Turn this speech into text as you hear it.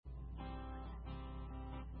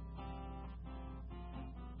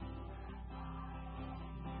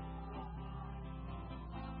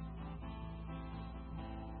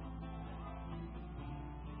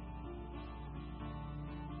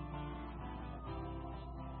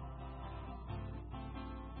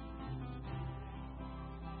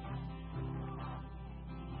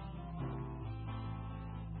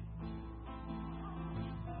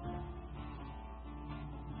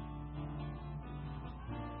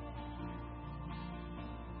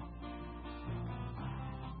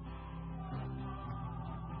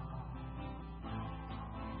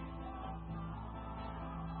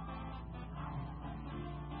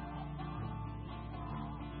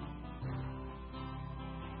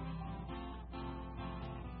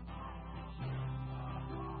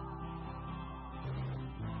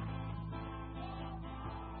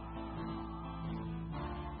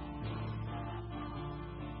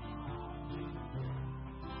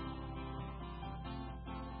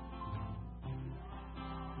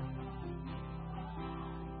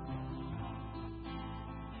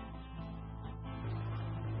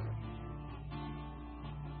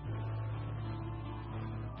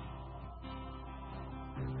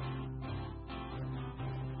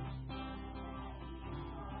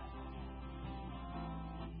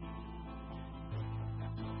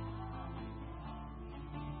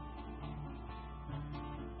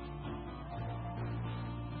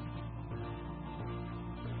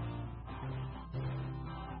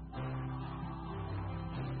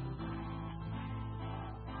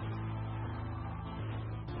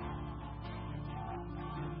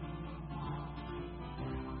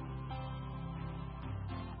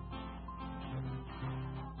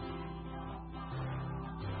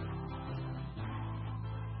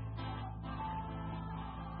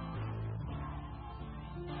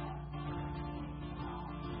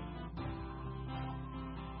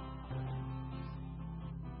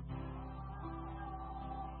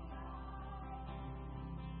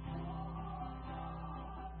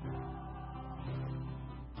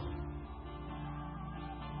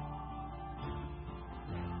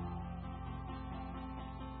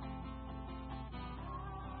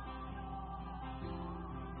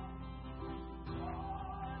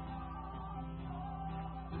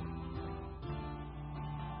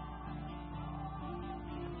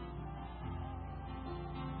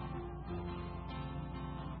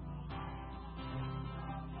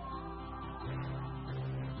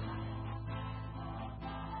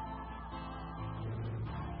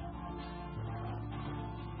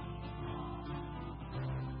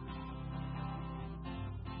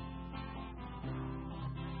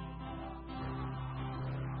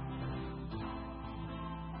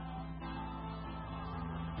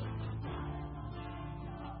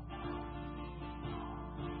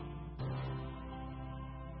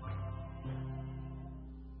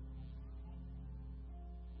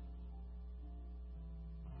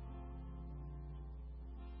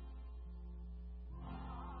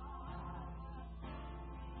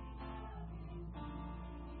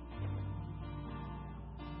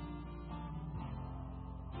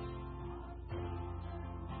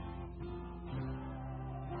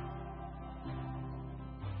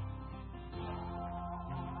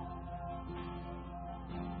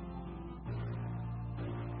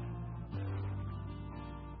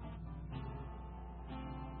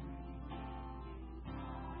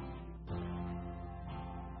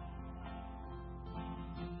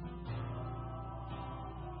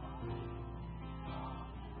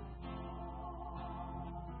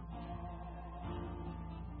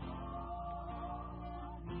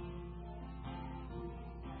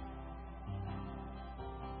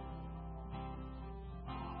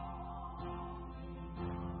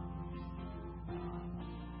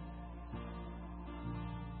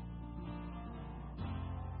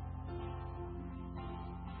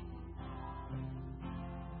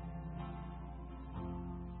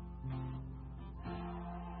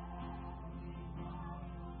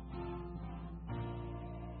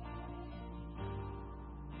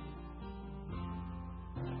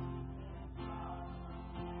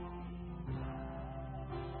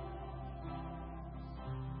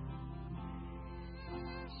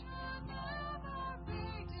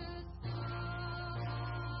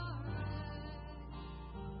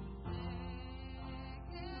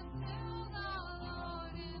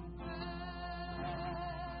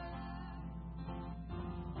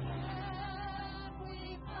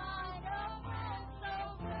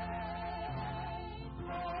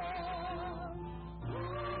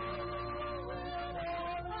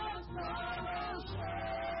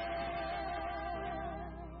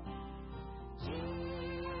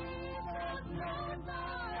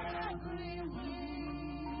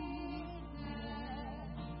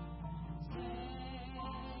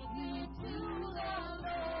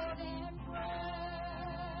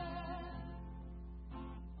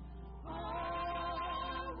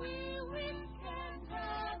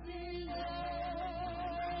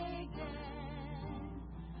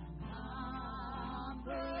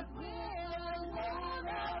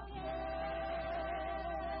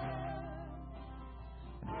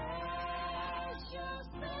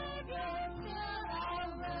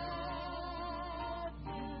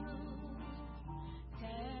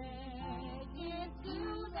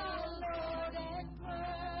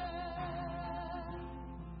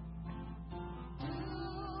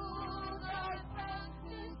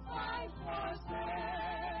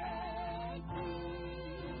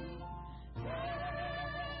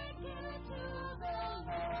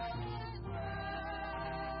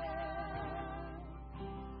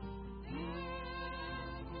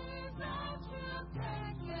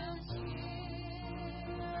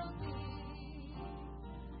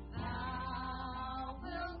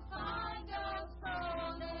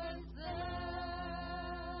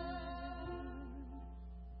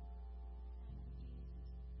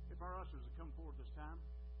ushers to come forward this time.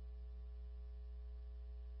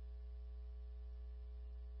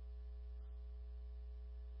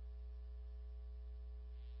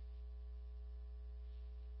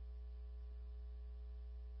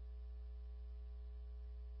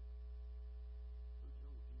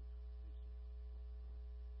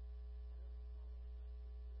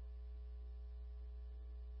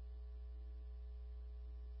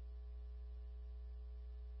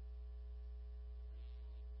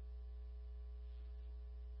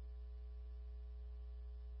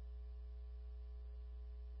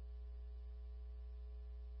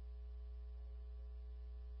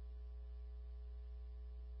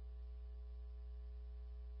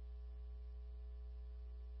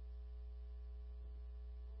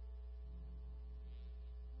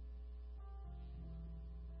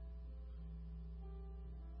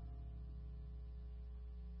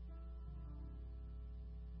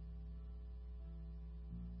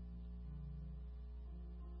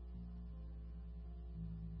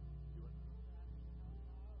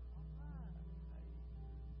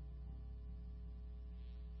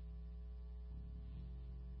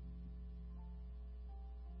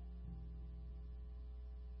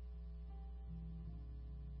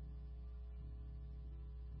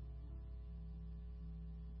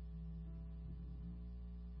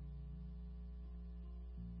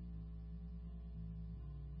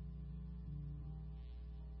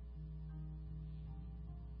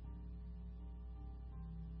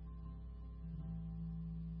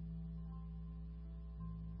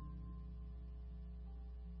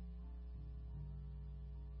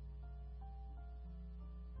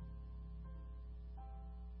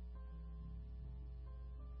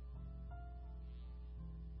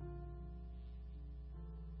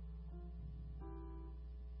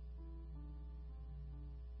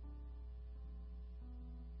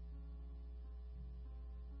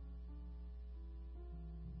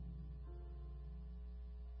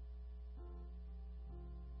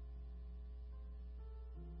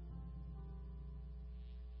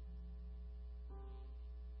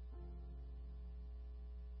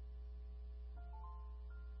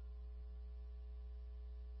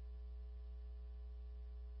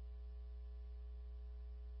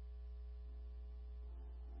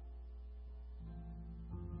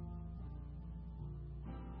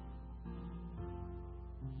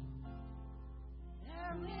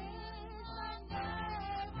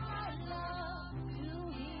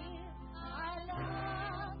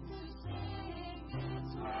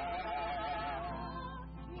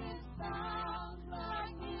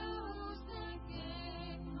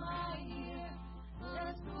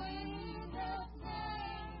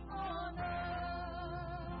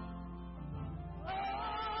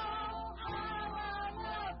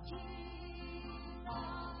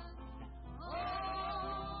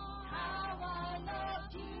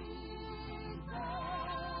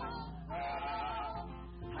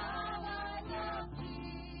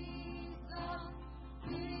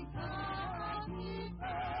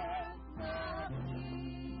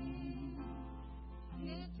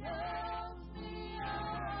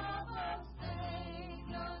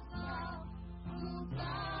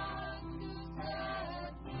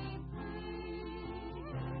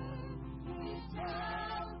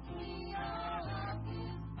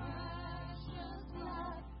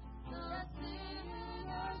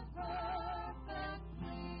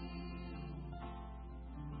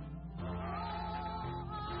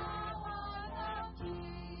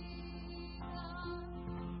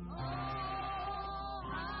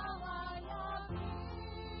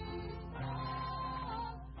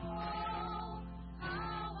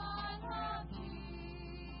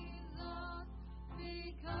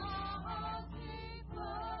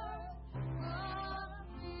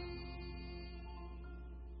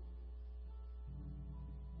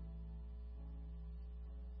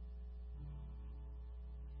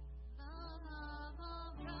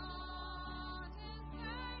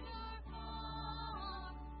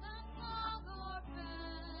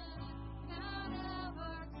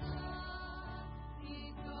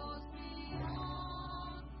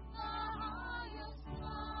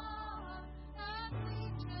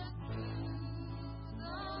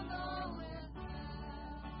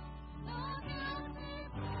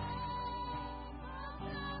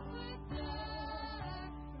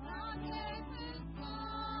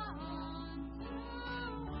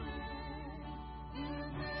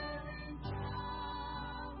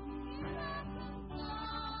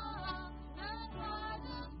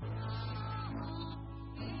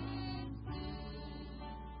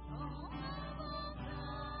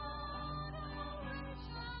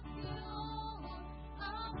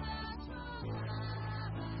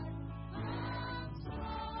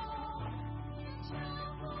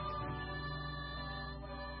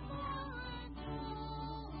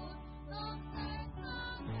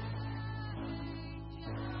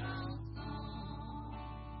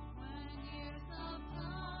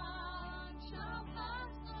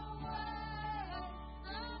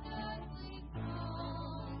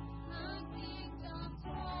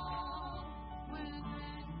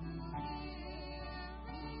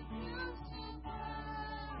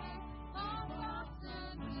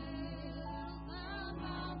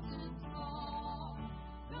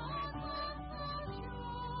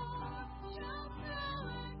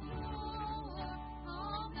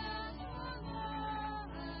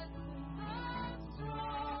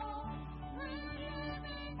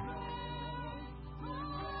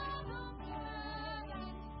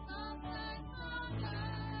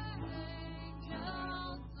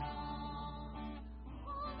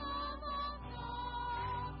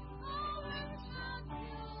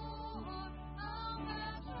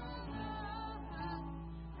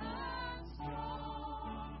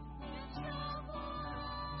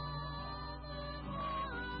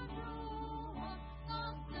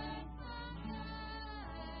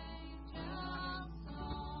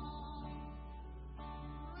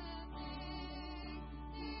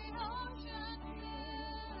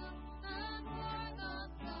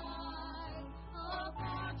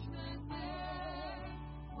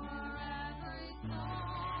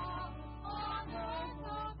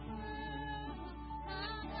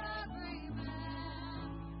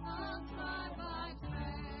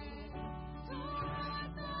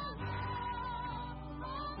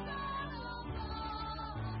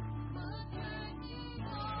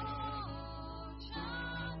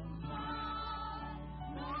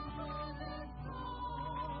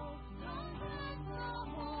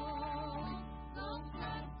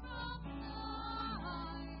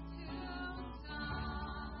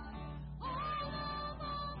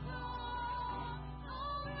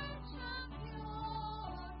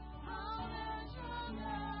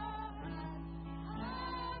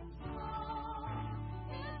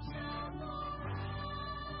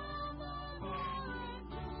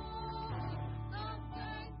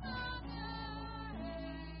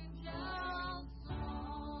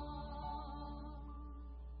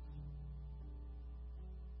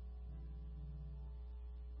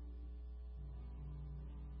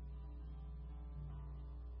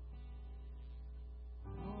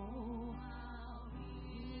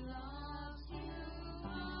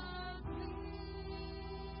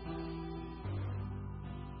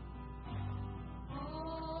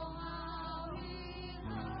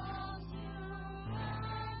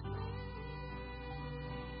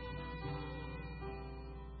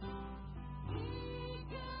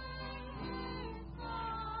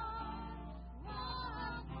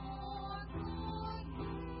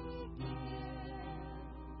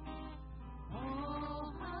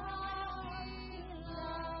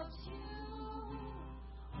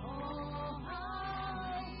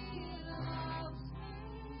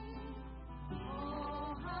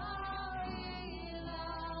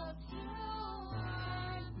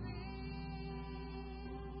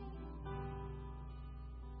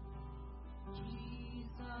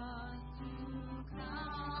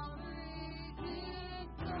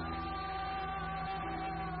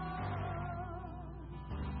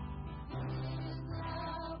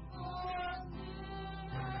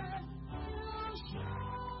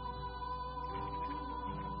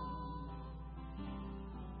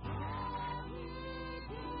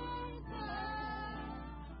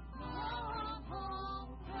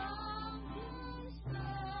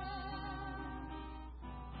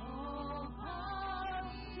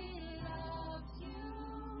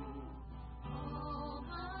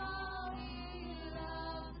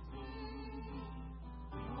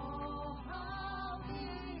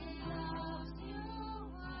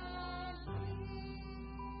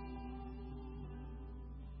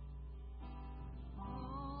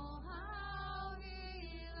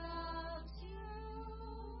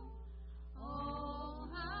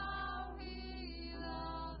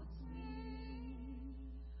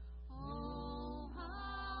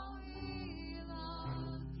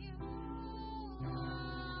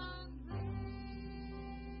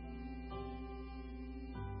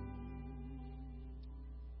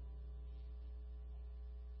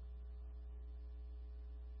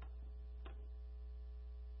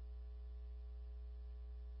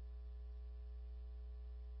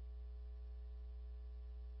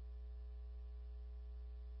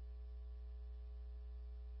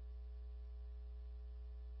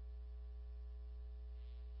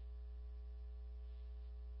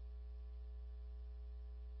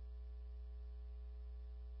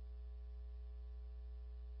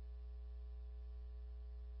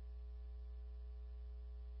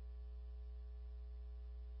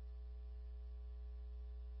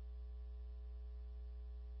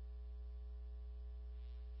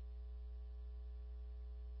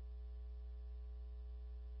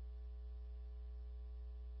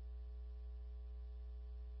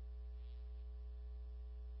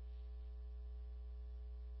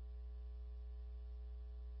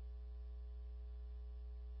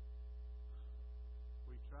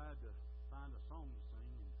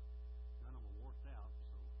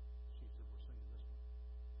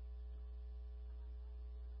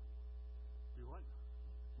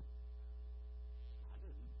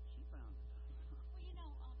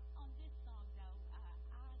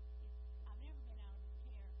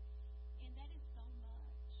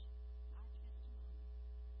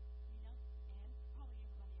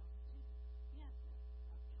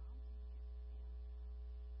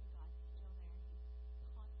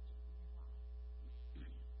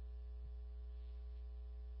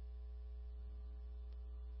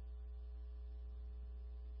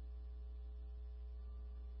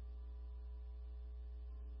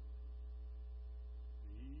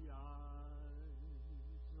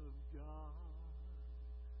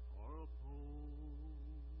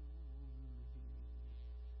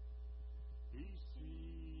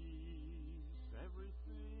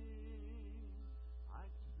 everything I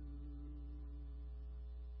do.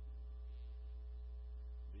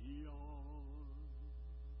 The arms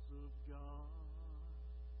of God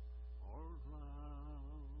are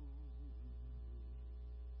round me.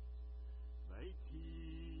 They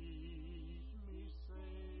keep me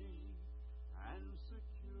safe and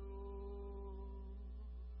secure.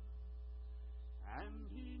 And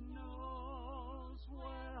He knows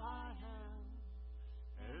where I am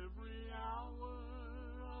every hour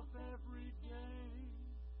of every day.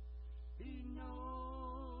 He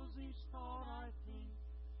knows each thought I think.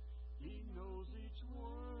 He knows each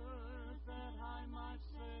word that I might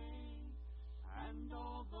say. And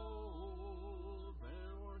although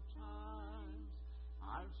there were times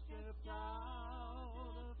I've stepped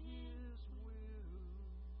out of His will,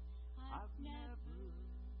 I've never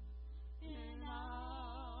been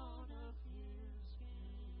out of His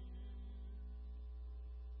hand.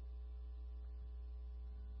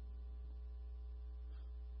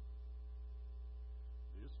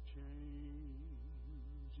 This changing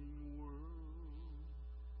world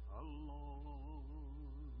alarms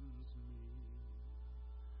me,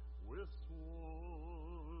 with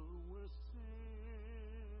war, with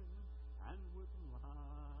sin, and with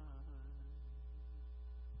lies.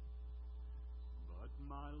 But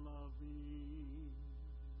my loving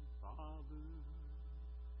Father,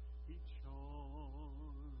 He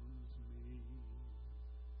charms me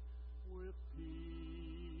with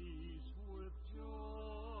peace, with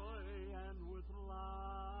joy, and with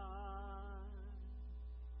life.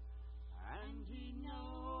 And He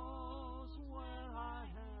knows where I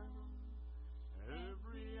am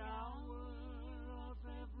every hour of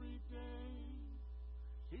every day.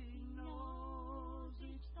 He knows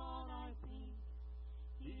each thought I think.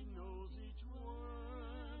 He knows each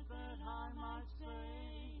word that I might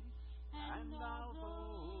say. And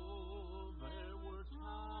although there were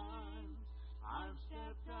times I've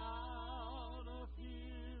stepped out of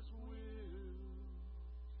His will,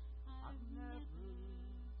 I've never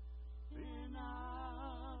been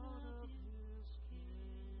out of His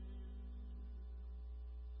care.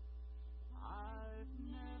 I've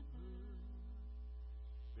never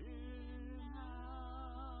been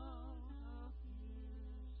out of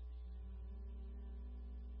His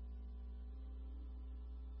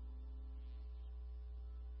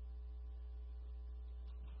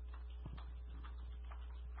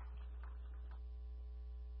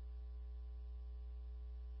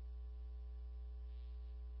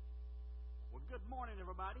Well, good morning,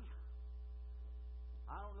 everybody.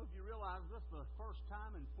 I don't know if you realize this is the first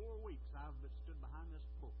time in 4 weeks I've stood behind this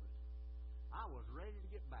pulpit. I was ready to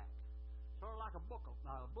get back. Sort of like a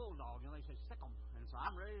bulldog, they say sick 'em. And so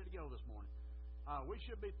I'm ready to go this morning. We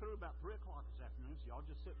should be through about 3 o'clock this afternoon, so y'all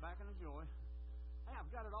just sit back and enjoy. Hey,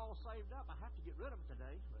 I've got it all saved up. I have to get rid of it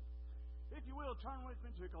today. But if you will, turn with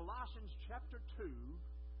me to Colossians chapter 2,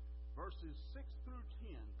 verses 6 through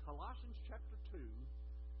 10. Colossians chapter 2,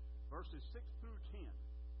 verses 6 through 10.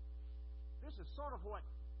 This is sort of what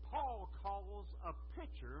Paul calls a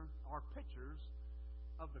picture or pictures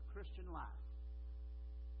of the Christian life.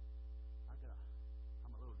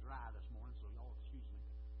 I'm a little dry this morning, so y'all excuse me.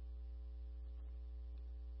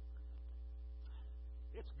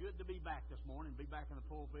 It's good to be back this morning, be back in the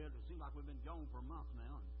pulpit. It seems like we've been gone for a month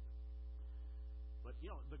now. But,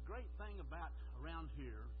 the great thing about around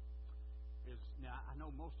here is, now I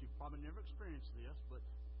know most of you probably never experienced this, but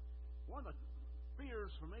one of the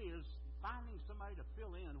fears for me is finding somebody to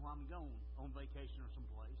fill in while I'm gone on vacation or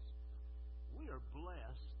someplace. We are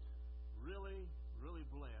blessed, really, really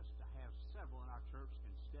blessed to have several in our church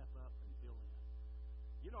can step up and fill in.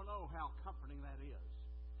 You don't know how comforting that is.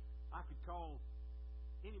 I could call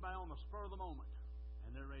anybody on the spur of the moment,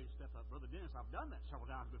 and they're ready to step up. Brother Dennis, I've done that several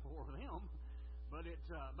times before with him, but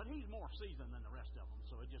he's more seasoned than the rest of them,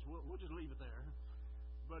 so we'll just leave it there.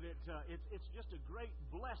 But it's just a great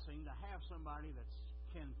blessing to have somebody that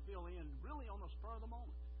can fill in really on the spur of the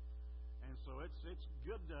moment. And so it's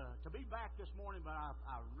good to be back this morning, but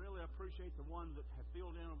I really appreciate the ones that have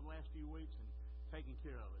filled in over the last few weeks and taken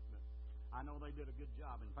care of it. But I know they did a good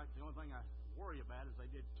job. In fact, the only thing I worry about is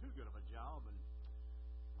they did too good of a job, and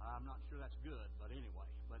I'm not sure that's good. But anyway,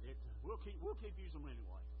 we'll keep using them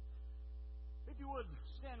anyway. If you would,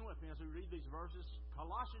 stand with me as we read these verses.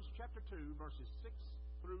 Colossians chapter 2, verses 6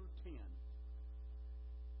 through 10.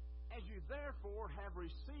 As you therefore have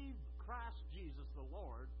received Christ Jesus the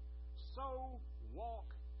Lord, so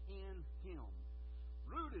walk in Him,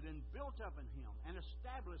 rooted and built up in Him, and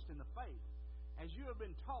established in the faith, as you have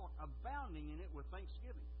been taught, abounding in it with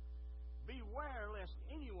thanksgiving. Beware lest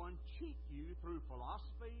anyone cheat you through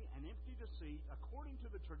philosophy and empty deceit, according to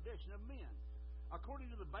the tradition of men,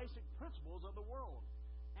 according to the basic principles of the world,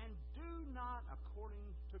 and do not according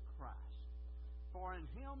to Christ. For in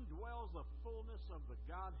Him dwells the fullness of the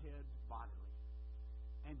Godhead bodily,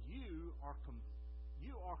 and you are complete.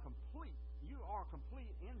 You are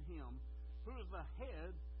complete in Him, who is the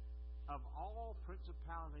head of all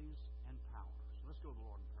principalities and powers. Let's go to the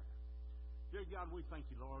Lord in prayer. Dear God, we thank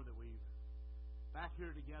you, Lord, that we've back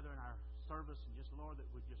here together in our service, and just, Lord, that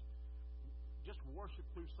we just worship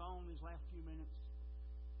through song these last few minutes.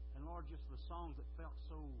 And Lord, just the songs that felt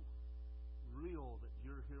so real that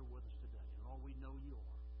you're here with us today. And Lord, we know you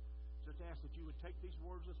are. Just ask that you would take these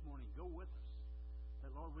words this morning, go with us.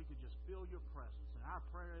 That, Lord, we could just feel your presence. And our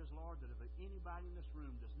prayer is, Lord, that if anybody in this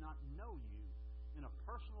room does not know you in a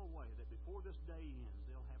personal way, that before this day ends,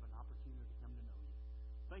 they'll have an opportunity to come to know you.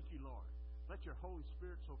 Thank you, Lord. Let your Holy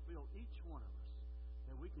Spirit so fill each one of us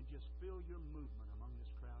that we can just feel your movement among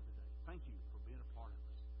this crowd today. Thank you for being a part of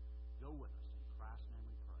us. Go with us. In Christ's name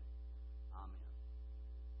we pray. Amen.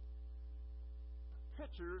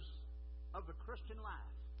 Pictures of the Christian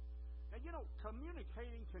life. Now, you know,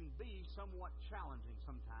 communicating can be somewhat challenging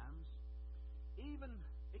sometimes.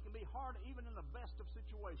 It can be hard even in the best of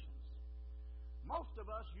situations. Most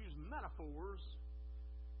of us use metaphors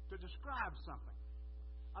to describe something.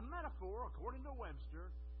 A metaphor, according to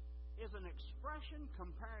Webster, is an expression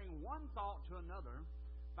comparing one thought to another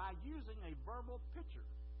by using a verbal picture.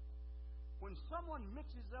 When someone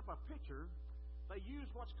mixes up a picture, they use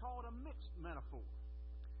what's called a mixed metaphor.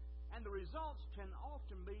 And the results can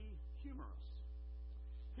often be humorous.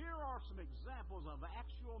 Here are some examples of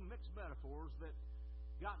actual mixed metaphors that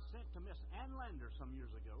got sent to Miss Ann Lander some years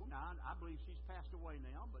ago. Now, I believe she's passed away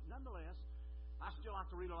now, but nonetheless, I still like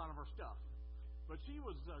to read a lot of her stuff. But she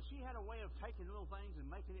had a way of taking little things and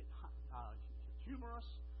making it humorous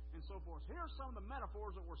and so forth. Here are some of the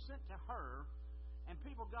metaphors that were sent to her, and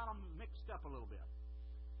people got them mixed up a little bit.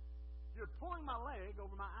 You're pulling my leg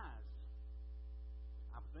over my eyes.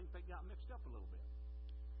 I think they got mixed up a little bit.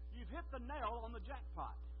 You've hit the nail on the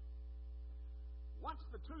jackpot. Once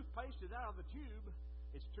the toothpaste is out of the tube,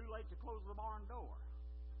 it's too late to close the barn door.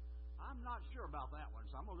 I'm not sure about that one,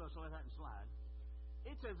 so I'm going to just let that slide.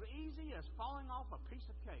 It's as easy as falling off a piece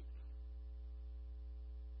of cake.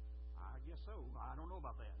 I guess so. I don't know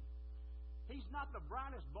about that. He's not the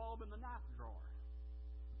brightest bulb in the knife drawer.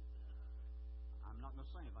 I'm not going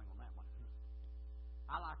to say anything on that one.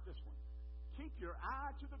 I like this one. Keep your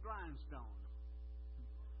eye to the grindstone.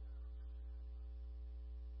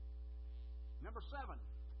 Number seven,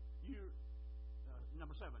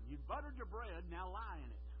 you buttered your bread, now lie in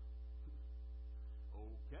it.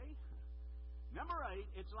 Okay. Number 8,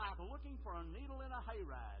 it's like looking for a needle in a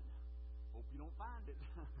hayride. Hope you don't find it.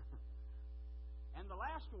 And the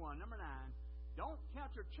last one, number 9, don't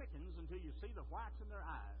count your chickens until you see the whites in their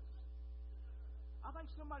eyes. I think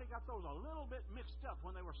somebody got those a little bit mixed up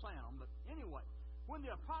when they were saying them. But anyway, when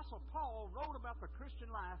the Apostle Paul wrote about the Christian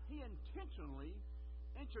life, he intentionally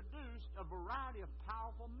introduced a variety of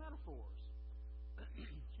powerful metaphors.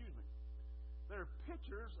 Excuse me. They're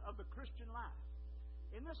pictures of the Christian life.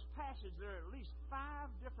 In this passage, there are at least 5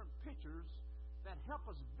 different pictures that help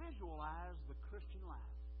us visualize the Christian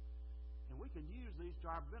life. And we can use these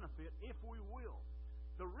to our benefit if we will.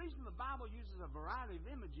 The reason the Bible uses a variety of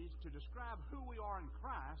images to describe who we are in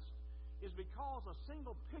Christ is because a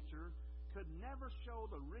single picture could never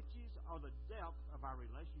show the riches or the depth of our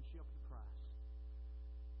relationship with Christ.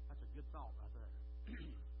 That's a good thought right there.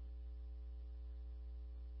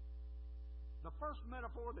 The first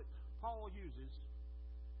metaphor that Paul uses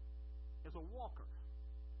is a walker.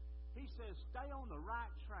 He says, stay on the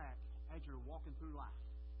right track as you're walking through life.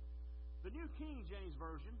 The New King James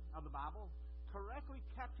Version of the Bible correctly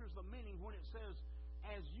captures the meaning when it says,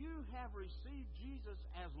 as you have received Jesus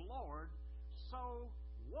as Lord, so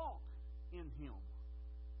walk in Him.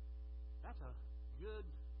 That's a good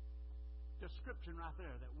description right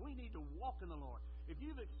there, that we need to walk in the Lord. If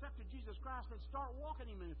you've accepted Jesus Christ, then start walking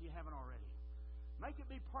Him if you haven't already. Make it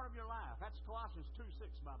be part of your life. That's Colossians 2:6,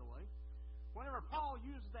 by the way. Whenever Paul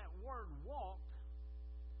uses that word walk,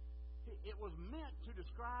 it was meant to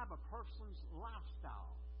describe a person's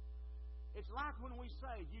lifestyle. It's like when we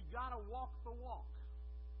say, you've got to walk the walk.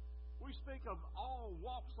 We speak of all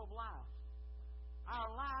walks of life.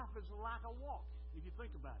 Our life is like a walk, if you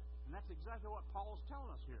think about it. And that's exactly what Paul's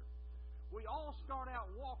telling us here. We all start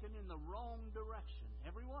out walking in the wrong direction.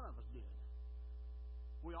 Every one of us did.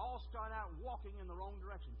 We all start out walking in the wrong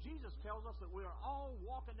direction. Jesus tells us that we are all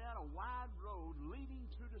walking down a wide road leading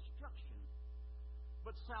to destruction.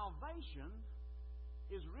 But salvation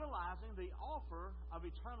is realizing the offer of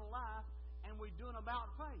eternal life, and we do an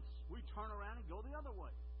about face. We turn around and go the other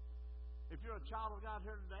way. If you're a child of God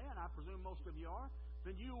here today, and I presume most of you are,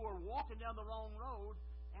 then you were walking down the wrong road,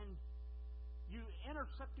 and you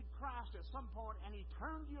intercepted Christ at some point, and He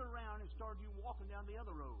turned you around and started you walking down the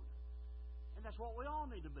other road. And that's what we all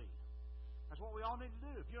need to be. That's what we all need to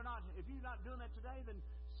do. If you're not doing that today, then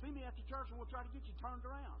see me after church, and we'll try to get you turned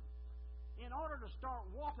around. In order to start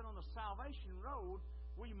walking on the salvation road,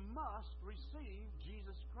 we must receive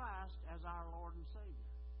Jesus Christ as our Lord and Savior.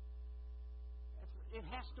 It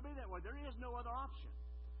has to be that way. There is no other option.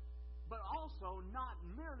 But also not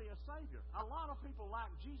merely a Savior. A lot of people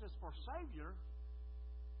like Jesus for Savior,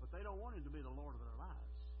 but they don't want Him to be the Lord of their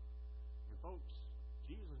lives. And folks,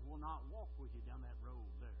 Jesus will not walk with you down that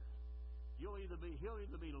road there. He'll either be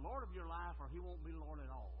Lord of your life, or He won't be Lord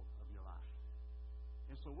at all of your life.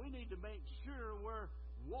 And so we need to make sure we're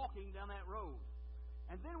walking down that road.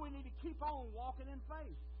 And then we need to keep on walking in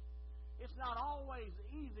faith. It's not always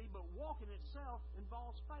easy, but walking itself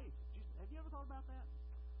involves faith. Have you ever thought about that?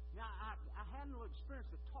 Now, I had a little experience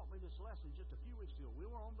that taught me this lesson just a few weeks ago. We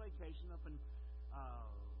were on vacation up in,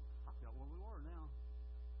 I forgot where we were now.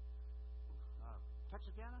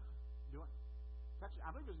 Texarkana? I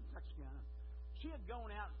believe it was in Texarkana. She had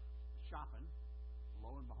gone out shopping.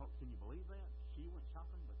 Lo and behold, can you believe that? She went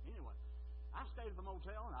shopping. But anyway, I stayed at the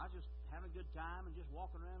motel, and I was just having a good time and just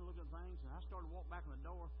walking around and looking at things. And I started to walk back in the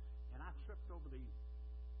door, and I tripped over the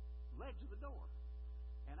ledge of the door.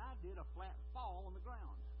 And I did a flat fall on the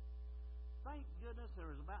ground. Thank goodness there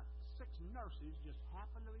was about 6 nurses just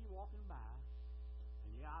happened to be walking by.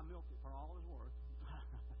 And yeah, I milked it for all it's worth.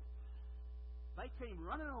 They came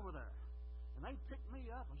running over there. And they picked me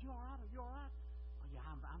up. Are you all right? Are you all right? Oh, yeah,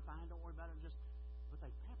 I'm fine. Don't worry about it. But they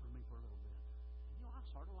pampered me for a little bit. And I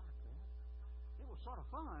sort of liked that. It was sort of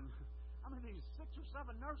fun. I mean, these 6 or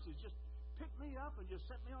 7 nurses just picked me up and just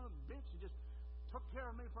set me on a bench and just took care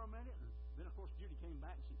of me for a minute. And then, of course, Judy came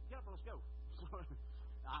back and she said, "Get up, let's go." So,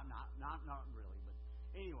 not really, but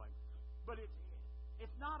anyway. But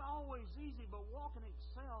it's not always easy, but walking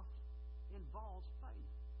itself involves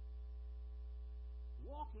faith.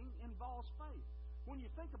 Walking involves faith. When you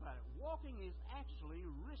think about it, walking is actually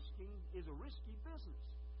a risky business.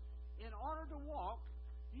 In order to walk,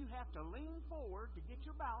 you have to lean forward to get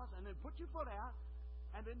your balance, and then put your foot out,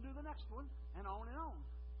 and then do the next one, and on and on.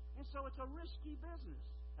 And so it's a risky business,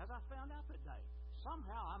 as I found out that day.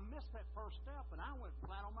 Somehow I missed that first step, and I went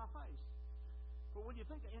flat on my face. But when you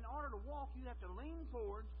think, in order to walk, you have to lean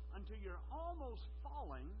forward until you're almost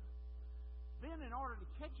falling. Then, in order to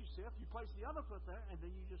catch yourself, you place the other foot there, and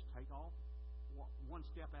then you just take off one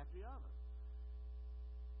step after the other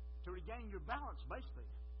to regain your balance, basically.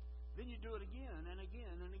 Then you do it again and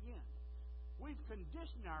again and again. We've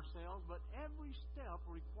conditioned ourselves, but every step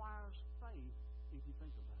requires faith, if you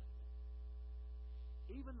think about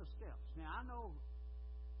it. Even the steps. Now, I know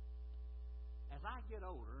as I get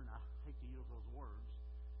older, and I hate to use those words,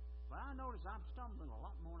 but I notice I'm stumbling a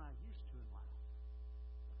lot more than I used to in life.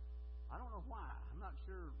 I don't know why. I'm not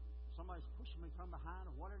sure somebody's pushing me from behind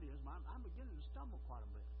or what it is, but I'm beginning to stumble quite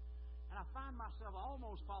a bit. And I find myself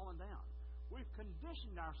almost falling down. We've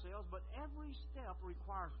conditioned ourselves, but every step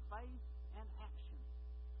requires faith and action.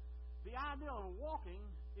 The idea of walking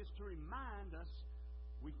is to remind us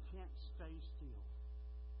we can't stay still.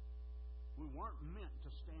 We weren't meant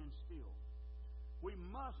to stand still. We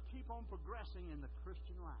must keep on progressing in the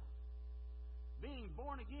Christian life. Being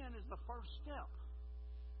born again is the first step.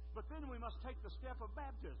 But then we must take the step of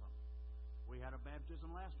baptism. We had a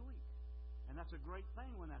baptism last week. And that's a great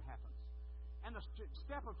thing when that happens. And the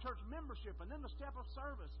step of church membership, and then the step of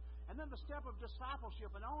service, and then the step of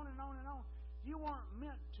discipleship, and on and on and on. You weren't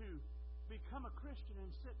meant to become a Christian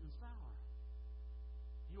and sit and sour.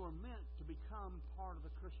 You are meant to become part of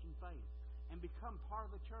the Christian faith and become part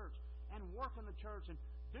of the church and work in the church and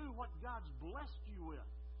do what God's blessed you with.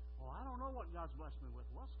 Well, I don't know what God's blessed me with.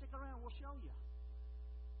 Well, stick around. We'll show you.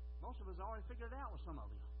 Most of us already figured it out with some of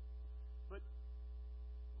you. But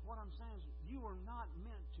what I'm saying is you are not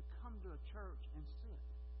meant to come to a church and sit.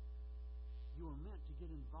 You are meant to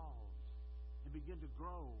get involved and begin to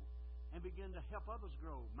grow and begin to help others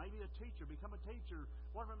grow. Maybe a teacher, become a teacher,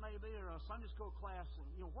 whatever it may be, or a Sunday school class,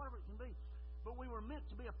 whatever it can be. But we were meant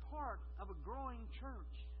to be a part of a growing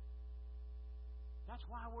church. That's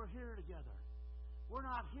why we're here together. We're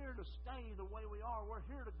not here to stay the way we are. We're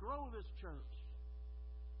here to grow this church.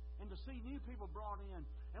 And to see new people brought in.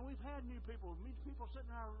 And we've had new people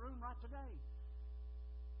sitting in our room right today.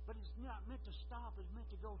 But it's not meant to stop. It's meant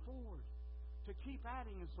to go forward. To keep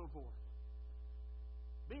adding and so forth.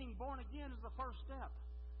 Being born again is the first step.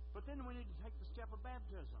 But then we need to take the step of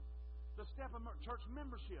baptism. The step of church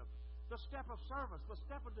membership. The step of service. The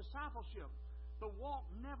step of discipleship. The walk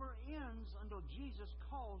never ends until Jesus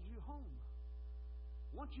calls you home.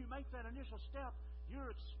 Once you make that initial step, you're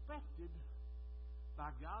expected by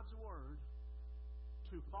God's Word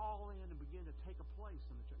to fall in and begin to take a place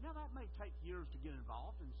in the church. Now, that may take years to get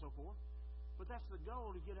involved and so forth, but that's the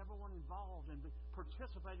goal, to get everyone involved and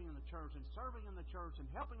participating in the church and serving in the church and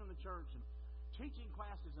helping in the church and teaching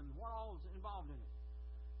classes and what all is involved in it.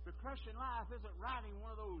 The Christian life isn't riding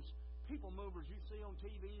one of those people movers you see on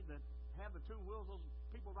TV that have the two wheels, those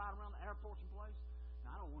people ride around the airports and place.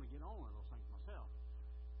 Now, I don't want to get on one of those things myself.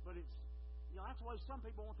 But it's, that's the way some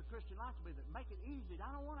people want the Christian life to be, that make it easy.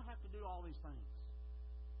 I don't want to have to do all these things.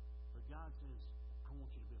 But God says, I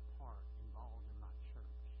want you to be a part, involved in my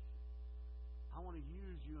church. I want to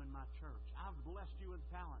use you in my church. I've blessed you with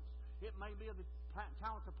talents. It may be the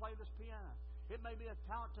talent to play this piano. It may be a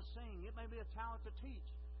talent to sing. It may be a talent to teach.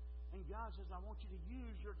 And God says, I want you to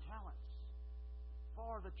use your talents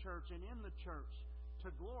for the church and in the church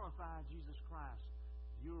to glorify Jesus Christ,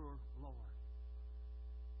 your Lord.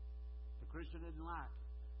 The Christian isn't like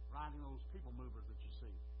riding those people movers that you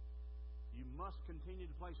see. You must continue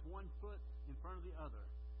to place one foot in front of the other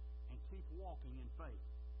and keep walking in faith,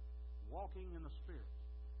 walking in the Spirit.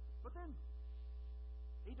 But then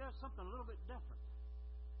he does something a little bit different.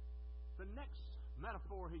 The next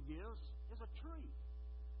metaphor he gives is a tree.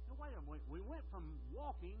 Now, wait a minute. We went from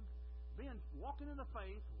walking in the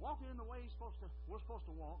faith, walking in the way we're supposed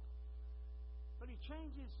to walk, but he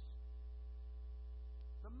changes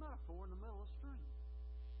the metaphor in the middle of the stream.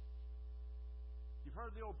 You've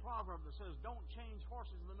heard the old proverb that says, don't change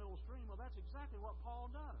horses in the middle of the stream. Well, that's exactly what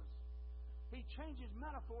Paul does. He changes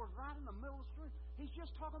metaphors right in the middle of the stream. He's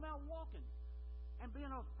just talking about walking and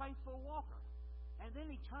being a faithful walker. And then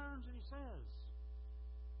he turns and he says,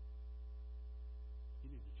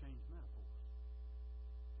 you need to change metaphors.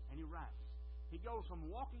 And he writes. He goes from a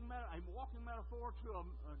walking metaphor to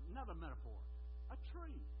another metaphor, a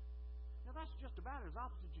tree. Now, that's just about as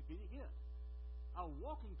opposite you can get. A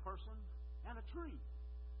walking person and a tree.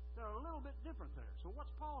 They're a little bit different there. So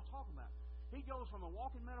what's Paul talking about? He goes from a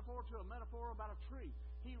walking metaphor to a metaphor about a tree.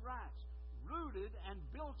 He writes, rooted and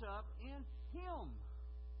built up in Him,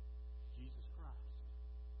 Jesus Christ.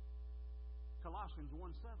 Colossians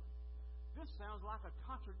 1:7. This sounds like a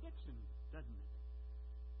contradiction, doesn't it?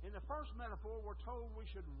 In the first metaphor, we're told we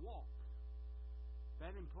should walk.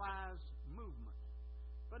 That implies movement.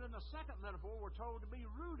 But in the second metaphor, we're told to be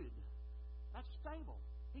rooted. That's stable.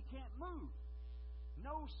 He can't move.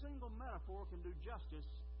 No single metaphor can do justice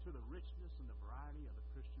to the richness and the variety of the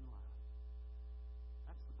Christian life.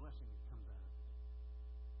 That's the blessing that comes out of it.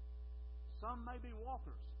 Some may be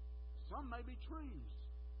walkers. Some may be trees.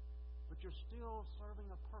 But you're still serving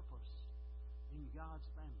a purpose in God's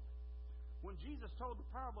family. When Jesus told the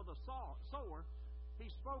parable of the sower, He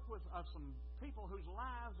spoke of some people whose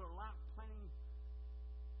lives are like planting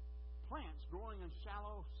plants growing in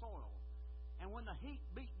shallow soil. And when the heat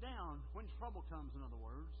beat down, when trouble comes, in other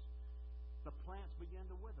words, the plants begin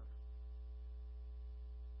to wither.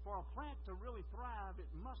 For a plant to really thrive, it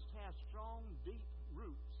must have strong, deep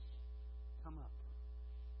roots come up.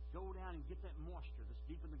 Go down and get that moisture that's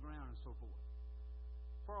deep in the ground and so forth.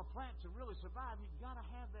 For a plant to really survive, you've got to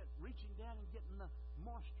have that reaching down and getting the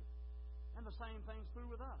moisture. And the same thing's true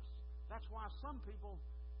with us. That's why some people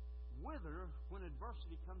wither when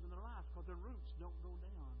adversity comes in their lives, because their roots don't go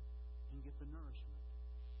down and get the nourishment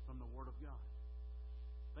from the Word of God.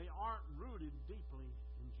 They aren't rooted deeply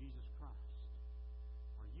in Jesus Christ.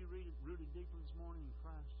 Are you rooted deeply this morning in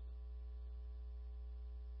Christ?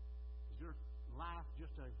 Is your life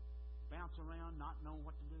just a bounce around, not knowing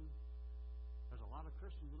what to do? There's a lot of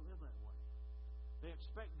Christians that live that way. They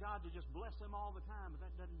expect God to just bless them all the time, but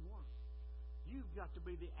that doesn't work. You've got to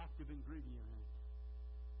be the active ingredient in it.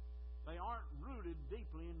 They aren't rooted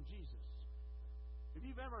deeply in Jesus. If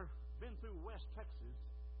you've ever been through West Texas,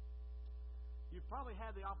 you've probably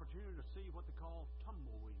had the opportunity to see what they call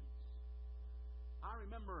tumbleweeds. I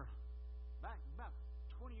remember back about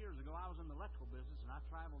 20 years ago, I was in the electrical business, and I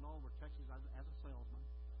traveled all over Texas as a salesman.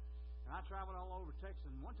 And I traveled all over Texas,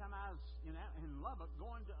 and one time I was in Lubbock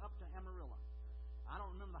going up to Amarillo. I don't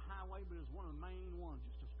remember the highway, but it was one of the main ones,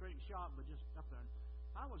 just a straight shot, but just up there.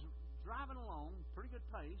 I was driving along, pretty good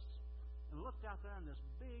pace, and looked out there, and this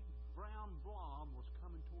big brown blob was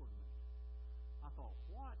coming toward me. I thought,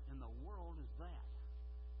 what in the world is that?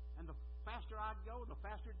 And the faster I'd go, the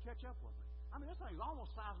faster it'd catch up with me. I mean, this thing's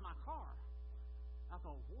almost the size of my car. I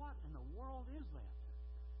thought, what in the world is that?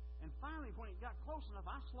 And finally, when it got close enough,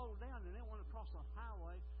 I slowed down, and it went across the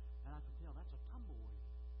highway, and I could tell that's a tumbleweed.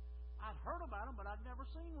 I'd heard about them, but I'd never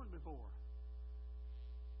seen one before.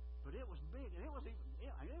 But it was big, and it was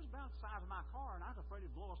about the size of my car, and I was afraid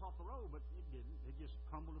it'd blow us off the road, but it didn't. It just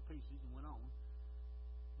crumbled to pieces and went on.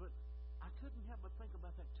 But I couldn't help but think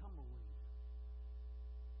about that tumbleweed.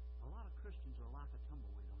 A lot of Christians are like a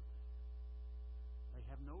tumbleweed, aren't they? They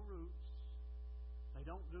have no roots. They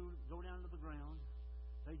don't go down to the ground.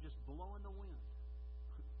 They just blow in the wind.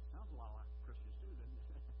 Sounds a lot like Christians do, doesn't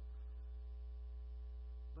it?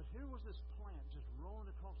 But here was this plant just rolling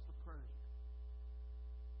across the prairie.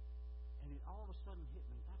 And it all of a sudden hit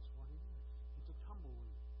me. That's what it is. It's a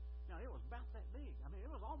tumbleweed. Now, it was about that big. I mean,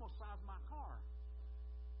 it was almost the size of my car.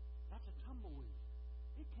 That's a tumbleweed.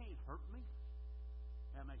 It can't hurt me.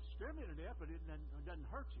 That may scare me to death, but it doesn't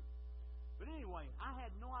hurt you. But anyway, I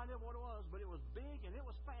had no idea what it was, but it was big and it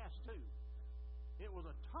was fast too. It was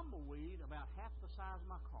a tumbleweed about half the size of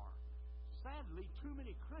my car. Sadly, too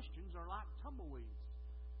many Christians are like tumbleweeds.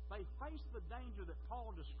 They face the danger that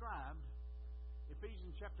Paul described,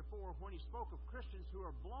 Ephesians chapter 4, when he spoke of Christians who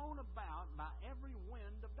are blown about by every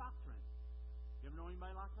wind of doctrine. You ever know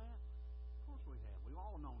anybody like that? Of course we have. We've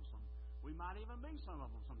all known some. We might even be some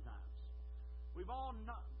of them sometimes. We've all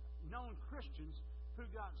known Christians who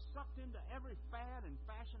got sucked into every fad and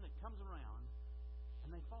fashion that comes around,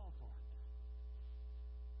 and they fall for it.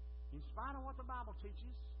 In spite of what the Bible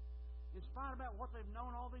teaches, in spite of what they've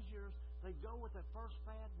known all these years, they go with that first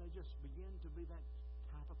fad and they just begin to be that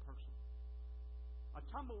type of person. A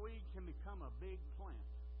tumbleweed can become a big plant,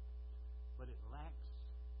 but it lacks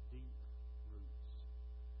deep roots.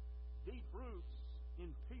 Deep roots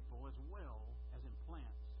in people as well as in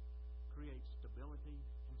plants create stability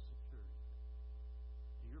and security.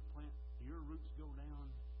 Do your roots go down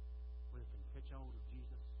where they can catch hold of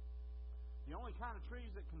Jesus? The only kind of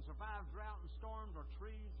trees that can survive drought and storms are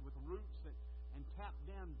trees with roots that and tap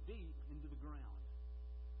down deep into the ground.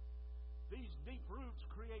 These deep roots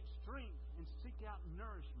create strength and seek out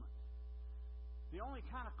nourishment. The only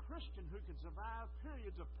kind of Christian who can survive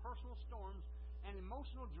periods of personal storms and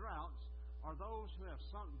emotional droughts are those who have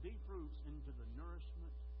sunk deep roots into the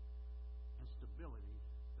nourishment and stability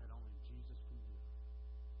that only Jesus can give.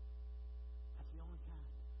 That's the only kind.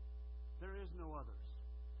 There is no others.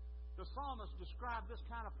 The psalmist described this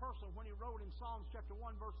kind of person when he wrote in Psalms chapter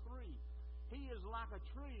 1, verse 3. He is like a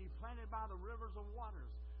tree planted by the rivers of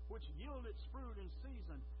waters, which yield its fruit in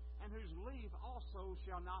season, and whose leaf also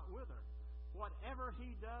shall not wither. Whatever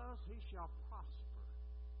he does, he shall prosper.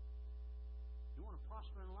 You want to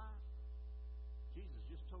prosper in life? Jesus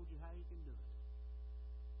just told you how you can do it.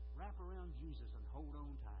 Wrap around Jesus and hold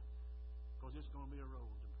on tight, because it's going to be a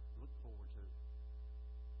road to look forward to.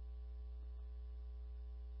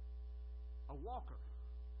 A walker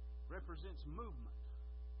represents movement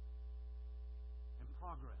and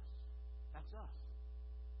progress. That's us.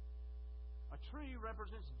 A tree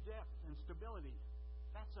represents depth and stability.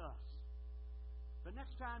 That's us. The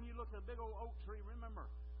next time you look at a big old oak tree, remember,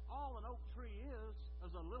 all an oak tree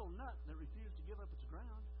is a little nut that refused to give up its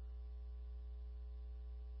ground.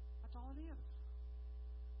 That's all it is.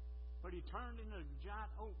 But he turned into a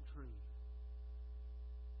giant oak tree.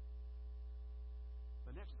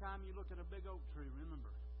 The next time you look at a big oak tree,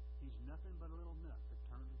 remember, he's nothing but a little nut that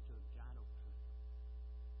turned into a giant oak tree.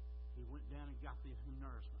 He went down and got the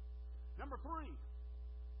nourishment. Number 3,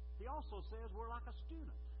 he also says we're like a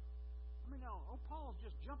student. I mean, now, Paul's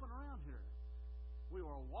just jumping around here. We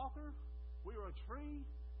were a walker, we were a tree,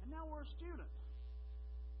 and now we're a student.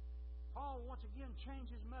 Paul once again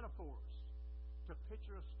changed his metaphors to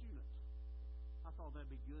picture a student. I thought that'd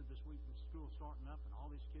be good this week with school starting up, and all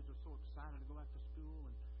these kids are so excited to go back to school,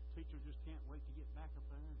 and teachers just can't wait to get back up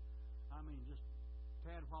there. And I mean, just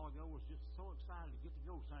Tad a while ago was just so excited to get to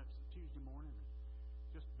go Tuesday morning and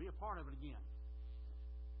just be a part of it again.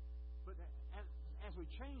 But as we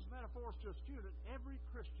change metaphors to a student, every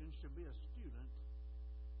Christian should be a student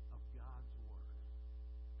of God's Word.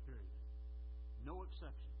 Period. No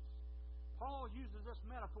exceptions. Paul uses this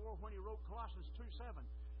metaphor when he wrote Colossians 2:7.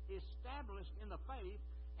 Established in the faith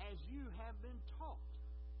as you have been taught.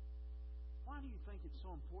 Why do you think it's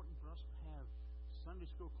so important for us to have Sunday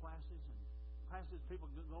school classes and classes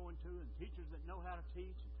people go into and teachers that know how to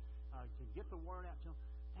teach and can get the Word out to them?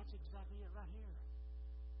 That's exactly it right here.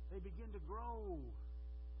 They begin to grow.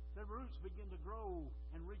 Their roots begin to grow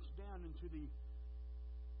and reach down into the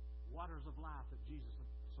waters of life that Jesus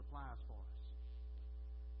supplies for us.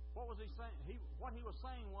 What was he saying? What he was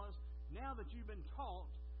saying was, now that you've been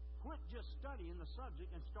taught, quit just studying the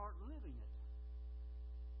subject and start living it.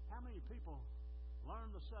 How many people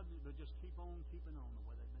learn the subject but just keep on keeping on the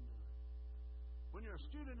way they've been doing it? When you're a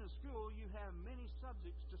student in school, you have many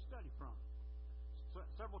subjects to study from,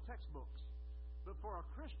 several textbooks. But for a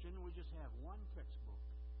Christian, we just have one textbook,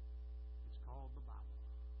 called the Bible.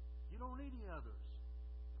 You don't need any others.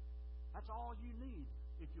 That's all you need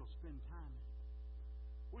if you'll spend time in it.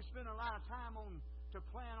 We spend a lot of time to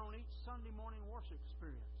plan on each Sunday morning worship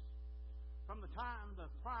experience. From the time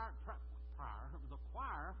the choir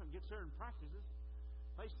gets there and practices,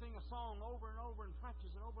 they sing a song over and over and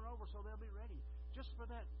practice it over and over so they'll be ready. Just for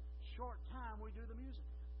that short time we do the music.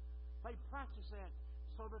 They practice that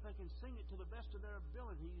so that they can sing it to the best of their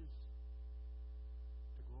abilities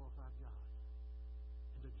to glorify God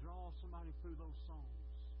and to draw somebody through those songs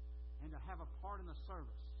and to have a part in the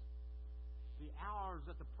service. The hours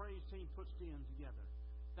that the praise team puts in together.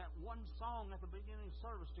 That one song at the beginning of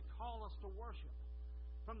service to call us to worship.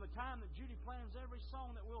 From the time that Judy plans every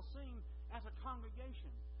song that we'll sing as a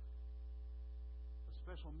congregation. The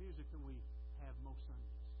special music that we have most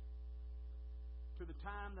Sundays. To the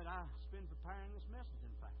time that I spend preparing this message,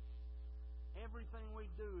 in fact. Everything we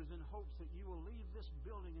do is in hopes that you will leave this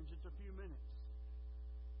building in just a few minutes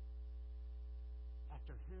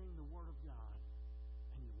after hearing the Word of God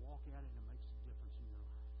and you walk out and it makes a difference in your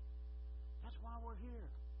life. That's why we're here.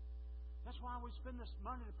 That's why we spend this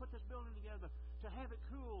money to put this building together, to have it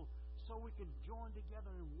cool so we can join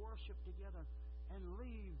together and worship together and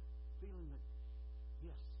leave feeling that,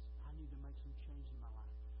 yes, I need to make some change in my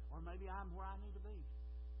life. Or maybe I'm where I need to be.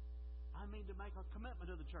 I need to make a commitment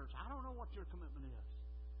to the church. I don't know what your commitment is.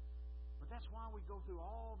 But that's why we go through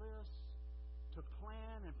all this to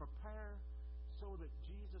plan and prepare so that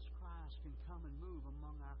Jesus Christ can come and move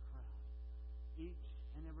among our crowd each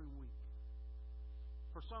and every week.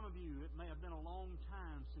 For some of you, it may have been a long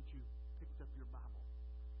time since you picked up your Bible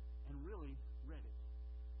and really read it.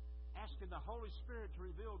 Asking the Holy Spirit to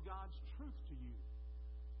reveal God's truth to you.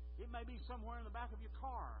 It may be somewhere in the back of your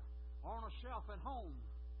car or on a shelf at home.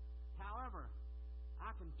 However,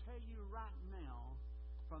 I can tell you right now,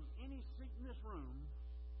 from any seat in this room,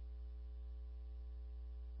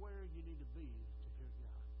 where you need to be to hear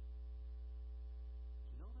God. Do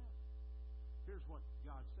you know that? Here's what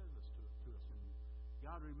God says to us. And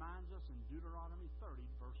God reminds us in Deuteronomy 30,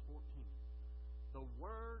 verse 14. The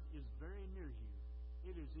Word is very near you.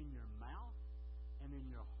 It is in your mouth and in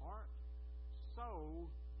your heart, so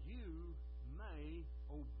you may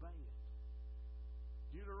obey it.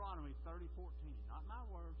 Deuteronomy 30:14. Not my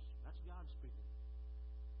words. That's God speaking.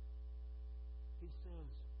 He says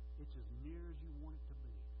it's as near as you want it to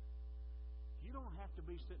be. You don't have to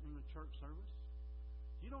be sitting in a church service.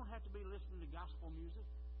 You don't have to be listening to gospel music.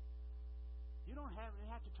 You don't have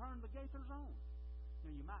to turn the Gaithers on.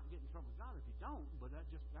 Now, you might get in trouble with God if you don't, but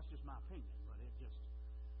that's just my opinion.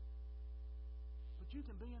 But you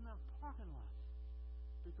can be in the parking lot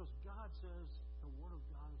because God says the Word of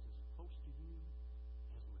God is as close to you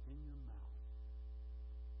as within your mouth.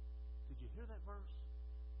 Did you hear that verse?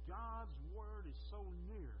 God's Word is so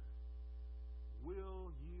near.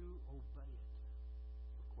 Will you obey it?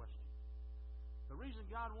 The question. The reason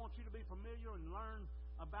God wants you to be familiar and learn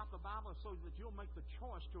about the Bible is so that you'll make the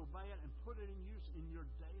choice to obey it and put it in use in your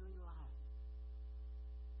daily life.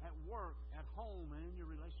 At work, at home, and in your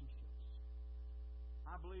relationships.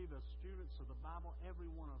 I believe as students of the Bible, every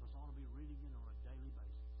one of us ought to be reading it on a daily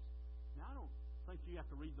basis. Now, I don't think you have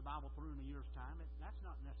to read the Bible through in a year's time. That's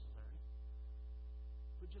not necessary.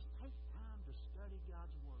 But just take time to study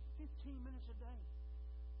God's Word. 15 minutes a day.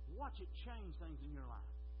 Watch it change things in your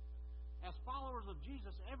life. As followers of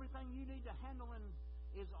Jesus, everything you need to handle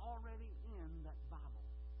is already in that Bible.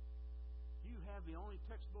 You have the only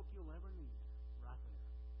textbook you'll ever need right there.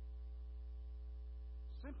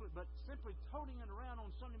 Simply toting it around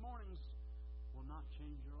on Sunday mornings will not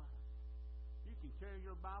change your life. You can carry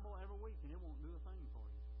your Bible every week and it won't do a thing for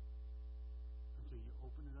you until you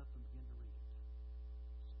open it up and begin to read it.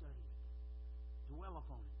 Study it. Dwell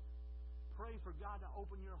upon it. Pray for God to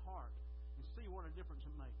open your heart and see what a difference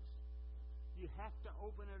it makes. You have to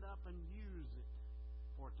open it up and use it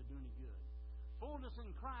for it to do any good. Fullness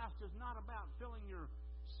in Christ is not about filling your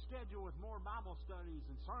schedule with more Bible studies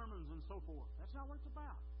and sermons and so forth. That's not what it's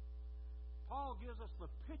about. Paul gives us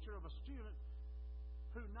the picture of a student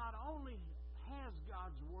who not only has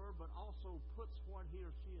God's Word, but also puts what he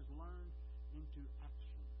or she has learned into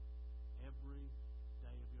action every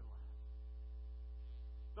day of your life.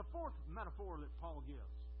 The fourth metaphor that Paul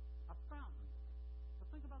gives, a fountain. But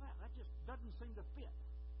think about that. That just doesn't seem to fit.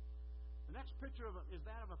 The next picture is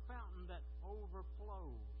that of a fountain that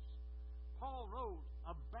overflows. Paul wrote,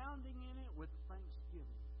 abounding in it with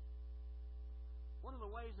thanksgiving. One of the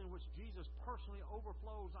ways in which Jesus personally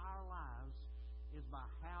overflows our lives is by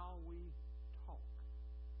how we talk.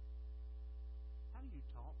 How do you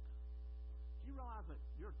talk? Do you realize that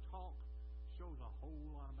your talk shows a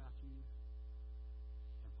whole lot about you?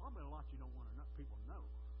 And Probably a lot you don't want to know, people know.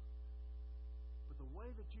 But the way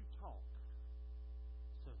that you talk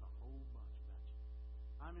says a whole bunch about you.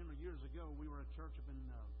 I remember years ago we were at church up in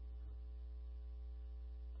where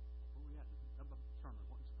we at?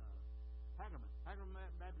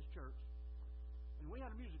 Hagerman Baptist Church, and we had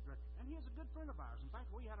a music director, and he was a good friend of ours. In fact,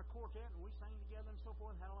 we had a quartet and we sang together and so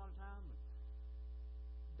forth. Had a lot of time. But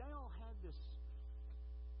Dale had this,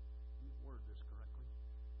 let me word this correctly,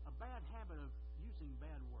 a bad habit of using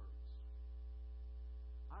bad words.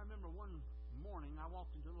 I remember one morning I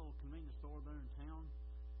walked into a little convenience store there in town,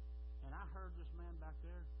 and I heard this man back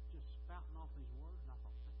there just spouting off these words, and I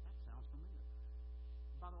thought, that sounds familiar.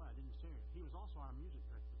 By the way, I didn't say it. He was also our music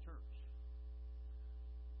director at the church.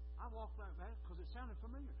 I walked like that because it sounded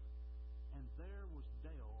familiar. And there was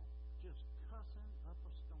Dale just cussing up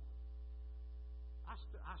a storm. I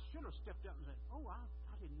should have stepped up and said, "Oh, I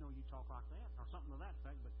didn't know you talk like that," or something to that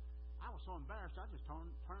effect, but I was so embarrassed I just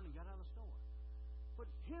turned and got out of the store. But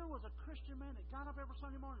here was a Christian man that got up every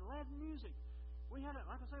Sunday morning, led music. We had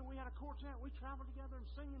like I say, we had a quartet. We traveled together and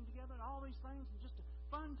singing together and all these things, and just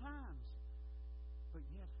fun times. But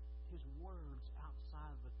yet his words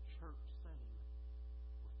outside of the church setting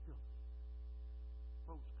were filthy.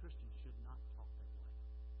 Folks, Christians should not talk that way.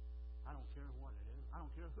 I don't care what it is. I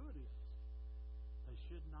don't care who it is. They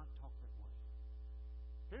should not talk that way.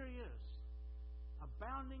 Here he is,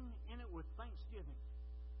 abounding in it with thanksgiving.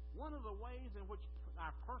 One of the ways in which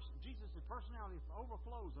Jesus' personality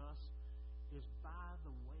overflows us is by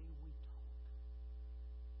the way we talk.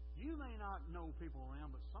 You may not know people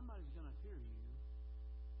around, but somebody's going to hear you.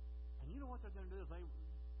 And you know what they're going to do?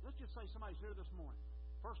 Let's just say somebody's here this morning.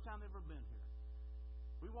 First time they've ever been here.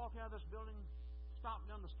 We walk out of this building, stop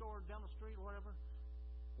down the store, down the street, or whatever.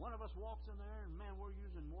 One of us walks in there, and man, we're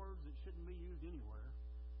using words that shouldn't be used anywhere.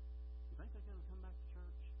 You think they're going to come back to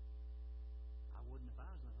church? I wouldn't if I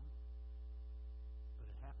was them. But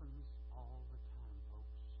it happens all the time,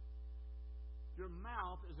 folks. Your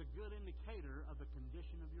mouth is a good indicator of the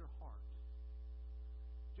condition of your heart.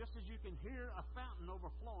 Just as you can hear a fountain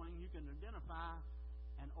overflowing, you can identify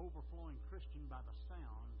an overflowing Christian by the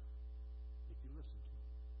sound if you listen to it.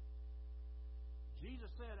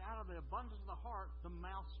 Jesus said, out of the abundance of the heart, the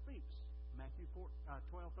mouth speaks. Matthew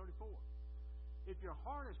 12:34. If your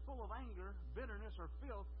heart is full of anger, bitterness, or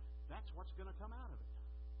filth, that's what's going to come out of it.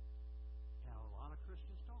 And a lot of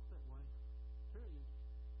Christians talk that way. Period.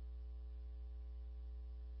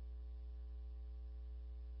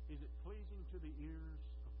 Is it pleasing to the ears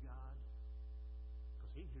of God?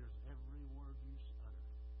 Because He hears every word you utter.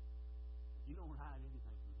 You don't hide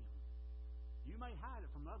anything from Him. You may hide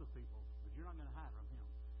it from other people, but you're not going to hide it from Him.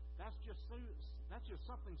 That's just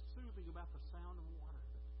something soothing about the sound of water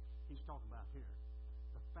that He's talking about here.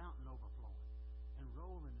 The fountain overflowing and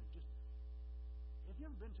rolling. And just, have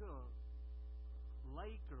you ever been to a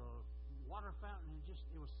lake or a water fountain and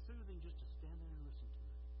it was soothing just to stand there and listen to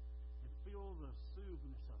it and feel the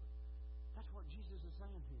soothingness of it? That's what Jesus is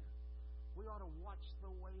saying here. We ought to watch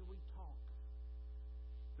the way we talk.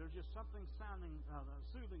 There's just something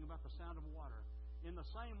soothing about the sound of water. In the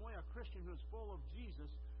same way, a Christian who is full of Jesus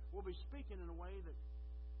will be speaking in a way that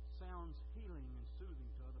sounds healing and soothing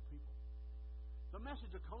to other people. The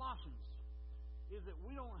message of Colossians is that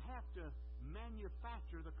we don't have to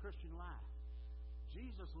manufacture the Christian life.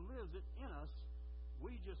 Jesus lives it in us.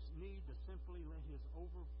 We just need to simply let His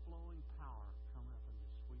overflowing power come up and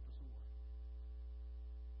just sweep us away.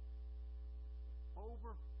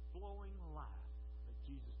 Overflowing life that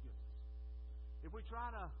Jesus gives us. If we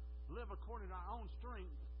try to live according to our own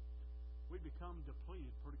strength, we become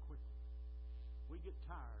depleted pretty quickly. We get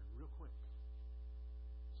tired real quick.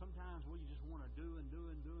 Sometimes we just want to do and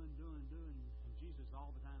Jesus all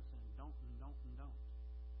the time saying don't and don't and don't.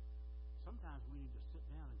 Sometimes we need to sit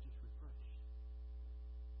down and just refresh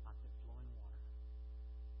like that flowing water.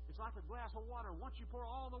 It's like a glass of water. Once you pour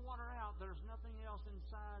all the water out, there's nothing else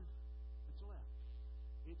inside that's left.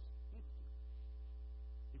 It's empty.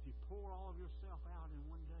 If you pour all of yourself out in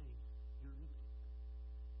one day, you're empty.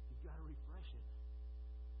 You've got to refresh it.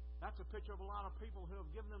 That's a picture of a lot of people who have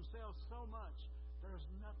given themselves so much, there's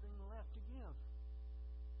nothing left to give.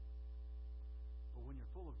 But when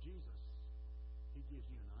you're full of Jesus, He gives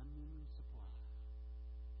you an unlimited supply.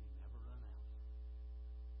 You never run out.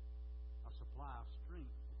 A supply of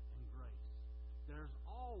strength and grace. There's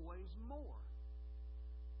always more.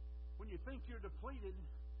 When you think you're depleted,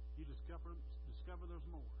 you discover there's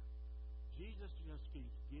more. Jesus just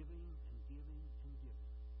keeps giving and giving and giving.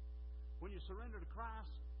 When you surrender to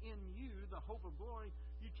Christ, in you, the hope of glory,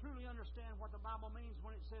 you truly understand what the Bible means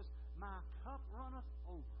when it says, my cup runneth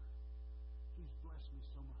over. He's blessed me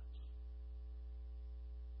so much.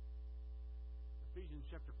 Ephesians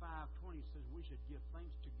chapter 5:20 says we should give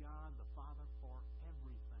thanks to God the Father for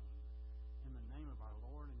everything in the name of our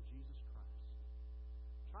Lord and Jesus Christ.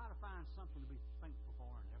 Try to find something to be thankful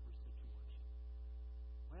for in every situation.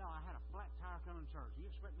 Well, I had a flat tire coming to church.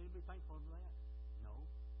 You expect me to be thankful for that? No,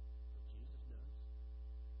 but Jesus does.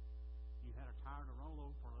 You had a tire to roll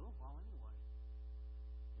over for a little while anyway.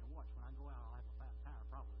 You know, watch, when I go out, I'll have a flat tire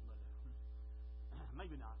probably, but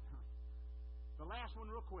maybe not. The last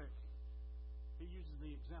one real quick. He uses the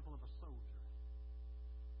example of a soldier.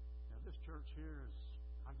 Now, this church here is,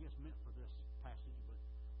 I guess, meant for this passage, but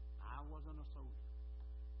I wasn't a soldier.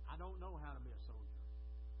 I don't know how to be a soldier.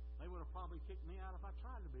 They would have probably kicked me out if I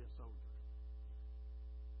tried to be a soldier.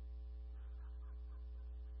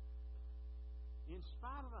 In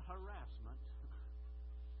spite of the harassment,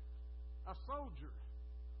 a soldier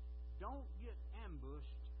don't get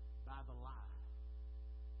ambushed by the lie.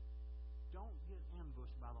 Don't get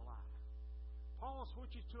ambushed by the lie. Paul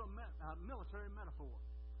switches to a military metaphor.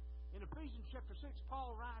 In Ephesians chapter 6,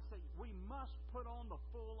 Paul writes that we must put on the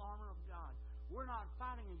full armor of God. We're not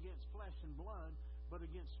fighting against flesh and blood, but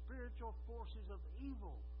against spiritual forces of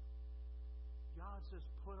evil. God says,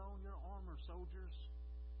 put on your armor, soldiers.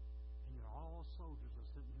 And you're all soldiers that's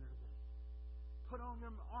sitting here today. Put on your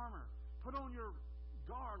armor. Put on your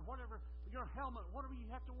guard, whatever, your helmet, whatever you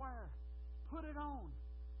have to wear. Put it on.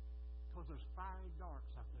 Because there's fiery darts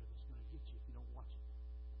out there that's going to get you if you don't watch it.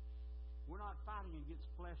 We're not fighting against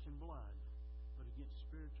flesh and blood, but against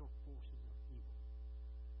spiritual forces of evil.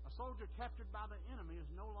 A soldier captured by the enemy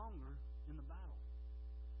is no longer in the battle.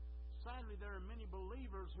 Sadly, there are many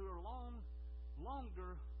believers who are no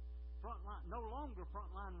longer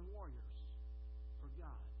frontline warriors for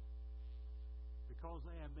God because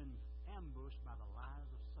they have been ambushed by the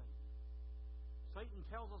lies of Satan. Satan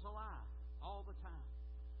tells us a lie all the time.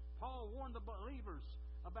 Paul warned the believers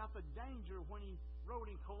about the danger when he wrote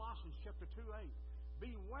in Colossians chapter 2:8,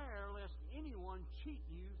 beware lest anyone cheat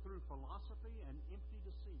you through philosophy and empty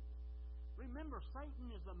deceit. Remember,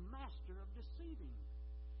 Satan is the master of deceiving.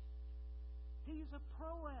 He's a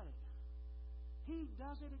pro at it. He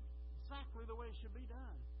does it exactly the way it should be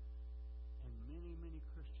done. And many, many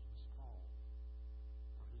Christians fall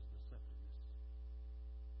for his deceptiveness.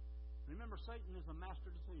 Remember, Satan is the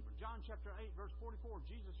master deceiver. John chapter 8, verse 44,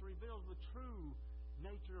 Jesus reveals the true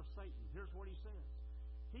nature of Satan. Here's what he says.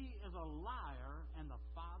 He is a liar and the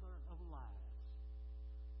father of lies.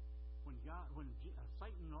 When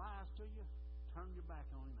Satan lies to you, turn your back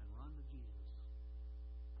on him and run to Jesus.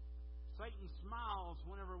 Satan smiles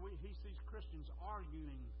whenever he sees Christians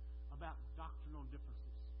arguing about doctrinal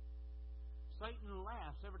differences. Satan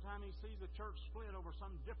laughs every time he sees the church split over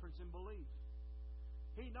some difference in belief.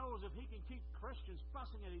 He knows if he can keep Christians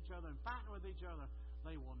fussing at each other and fighting with each other,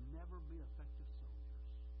 they will never be effective soldiers.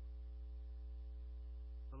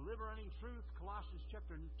 The liberating truth, Colossians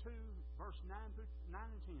chapter 2, verse 9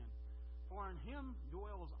 and 10. For in him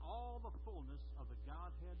dwells all the fullness of the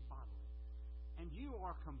Godhead bodily. And you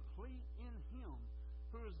are complete in him,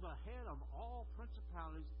 who is the head of all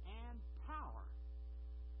principalities and power.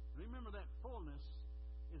 Remember that fullness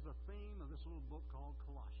is a theme of this little book called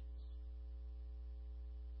Colossians.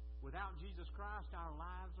 Without Jesus Christ, our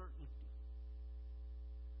lives are empty.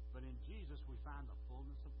 But in Jesus, we find the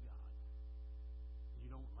fullness of God. You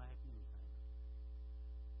don't lack anything.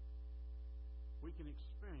 We can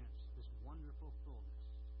experience this wonderful fullness.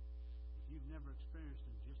 If you've never experienced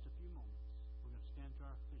it in just a few moments, we're going to stand to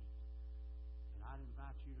our feet. And I'd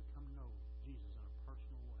invite you to come know Jesus in a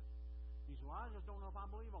personal way. He said, well, I just don't know if I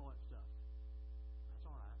believe all that stuff. That's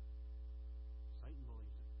all right. Satan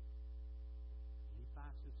believes it. And he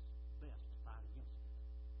fights his best to fight against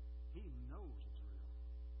it. He knows it's real.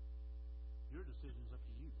 Your decision's up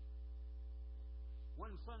to you.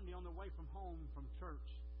 One Sunday on the way from home from church,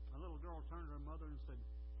 a little girl turned to her mother and said,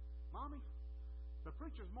 Mommy, the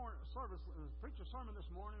preacher's sermon this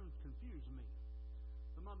morning confused me.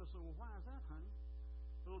 The mother said, well, why is that, honey?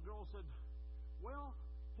 The little girl said, well,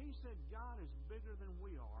 he said God is bigger than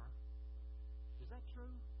we are. Is that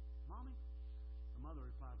true, Mommy? The mother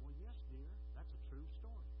replied, well, yes, dear, that's a true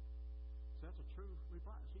story. So that's a true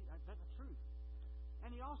reply. See, that's the truth.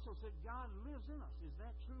 And he also said God lives in us. Is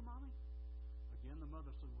that true, Mommy? Again, the mother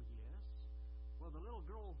said, well, yes. Well, the little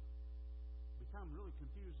girl became really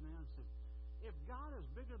confused now and said, if God is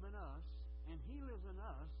bigger than us and he lives in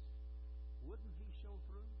us, wouldn't he show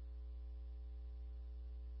through?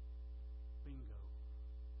 Bingo.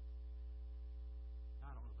 I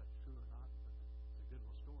don't know if that's true or not, but it's a good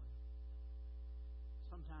little story.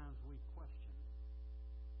 Sometimes we question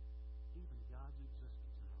even God's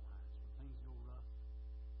existence in our lives. When things go rough,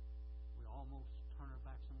 we almost turn our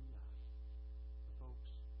backs on God.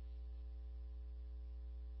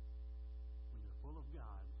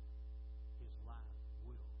 God, his life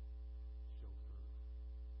will show through,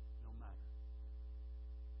 no matter.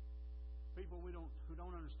 People who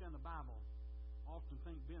don't understand the Bible often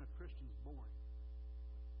think being a Christian is boring.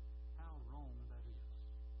 How wrong that is.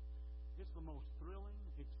 It's the most thrilling,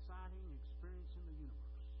 exciting experience in the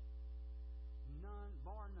universe. None,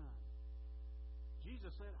 bar none.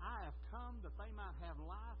 Jesus said, I have come that they might have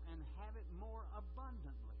life and have it more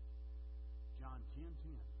abundantly. John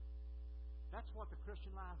 10:10. That's what the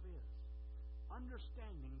Christian life is.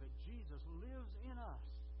 Understanding that Jesus lives in us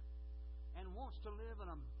and wants to live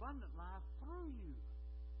an abundant life through you.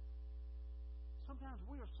 Sometimes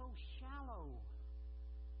we are so shallow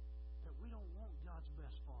that we don't want God's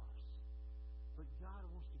best for us. But God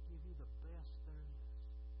wants to give you the best there is.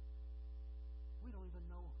 We don't even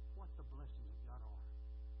know what the blessings of God are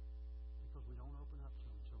because we don't open up to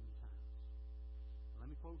them so many times. Let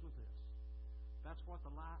me close with this. That's what the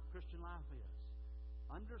Christian life is.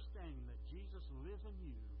 Understanding that Jesus lives in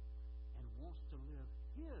you and wants to live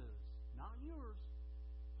His, not yours,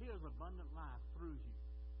 His abundant life through you.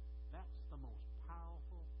 That's the most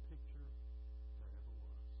powerful picture there ever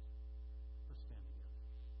was. Let's stand together.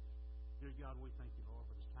 Dear God, we thank you, Lord,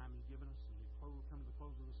 for this time you've given us as we come to the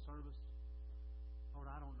close of this service. Lord,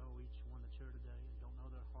 I don't know each one that's here today and don't know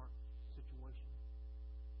their heart situation,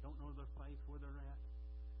 don't know their faith, where they're at.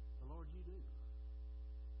 But Lord, you do.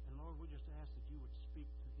 And Lord, we just ask that you would speak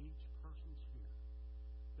to each person's here.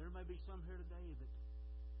 There may be some here today that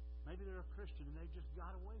maybe they're a Christian and they just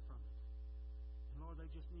got away from it. And Lord,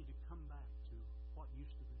 they just need to come back to what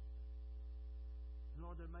used to be. And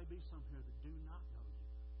Lord, there may be some here that do not know you.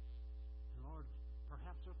 And Lord,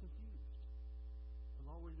 perhaps they're confused.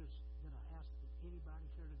 But Lord, we're just going to ask that anybody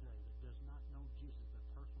here today that does not know Jesus, their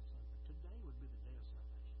personal Savior, today would be the day of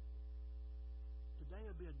salvation. Today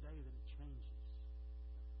would be a day that it changes.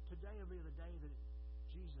 Today will be the day that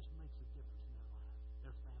Jesus makes a difference in their life,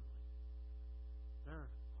 their family, their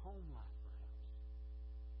home life, perhaps.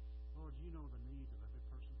 Lord, you know the needs of every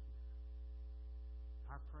person here.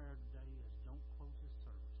 Our prayer today is don't close this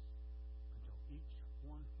service until each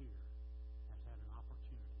one here has had an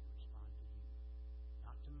opportunity to respond to you.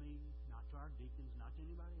 Not to me, not to our deacons, not to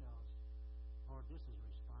anybody else. Lord, this is a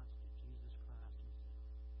response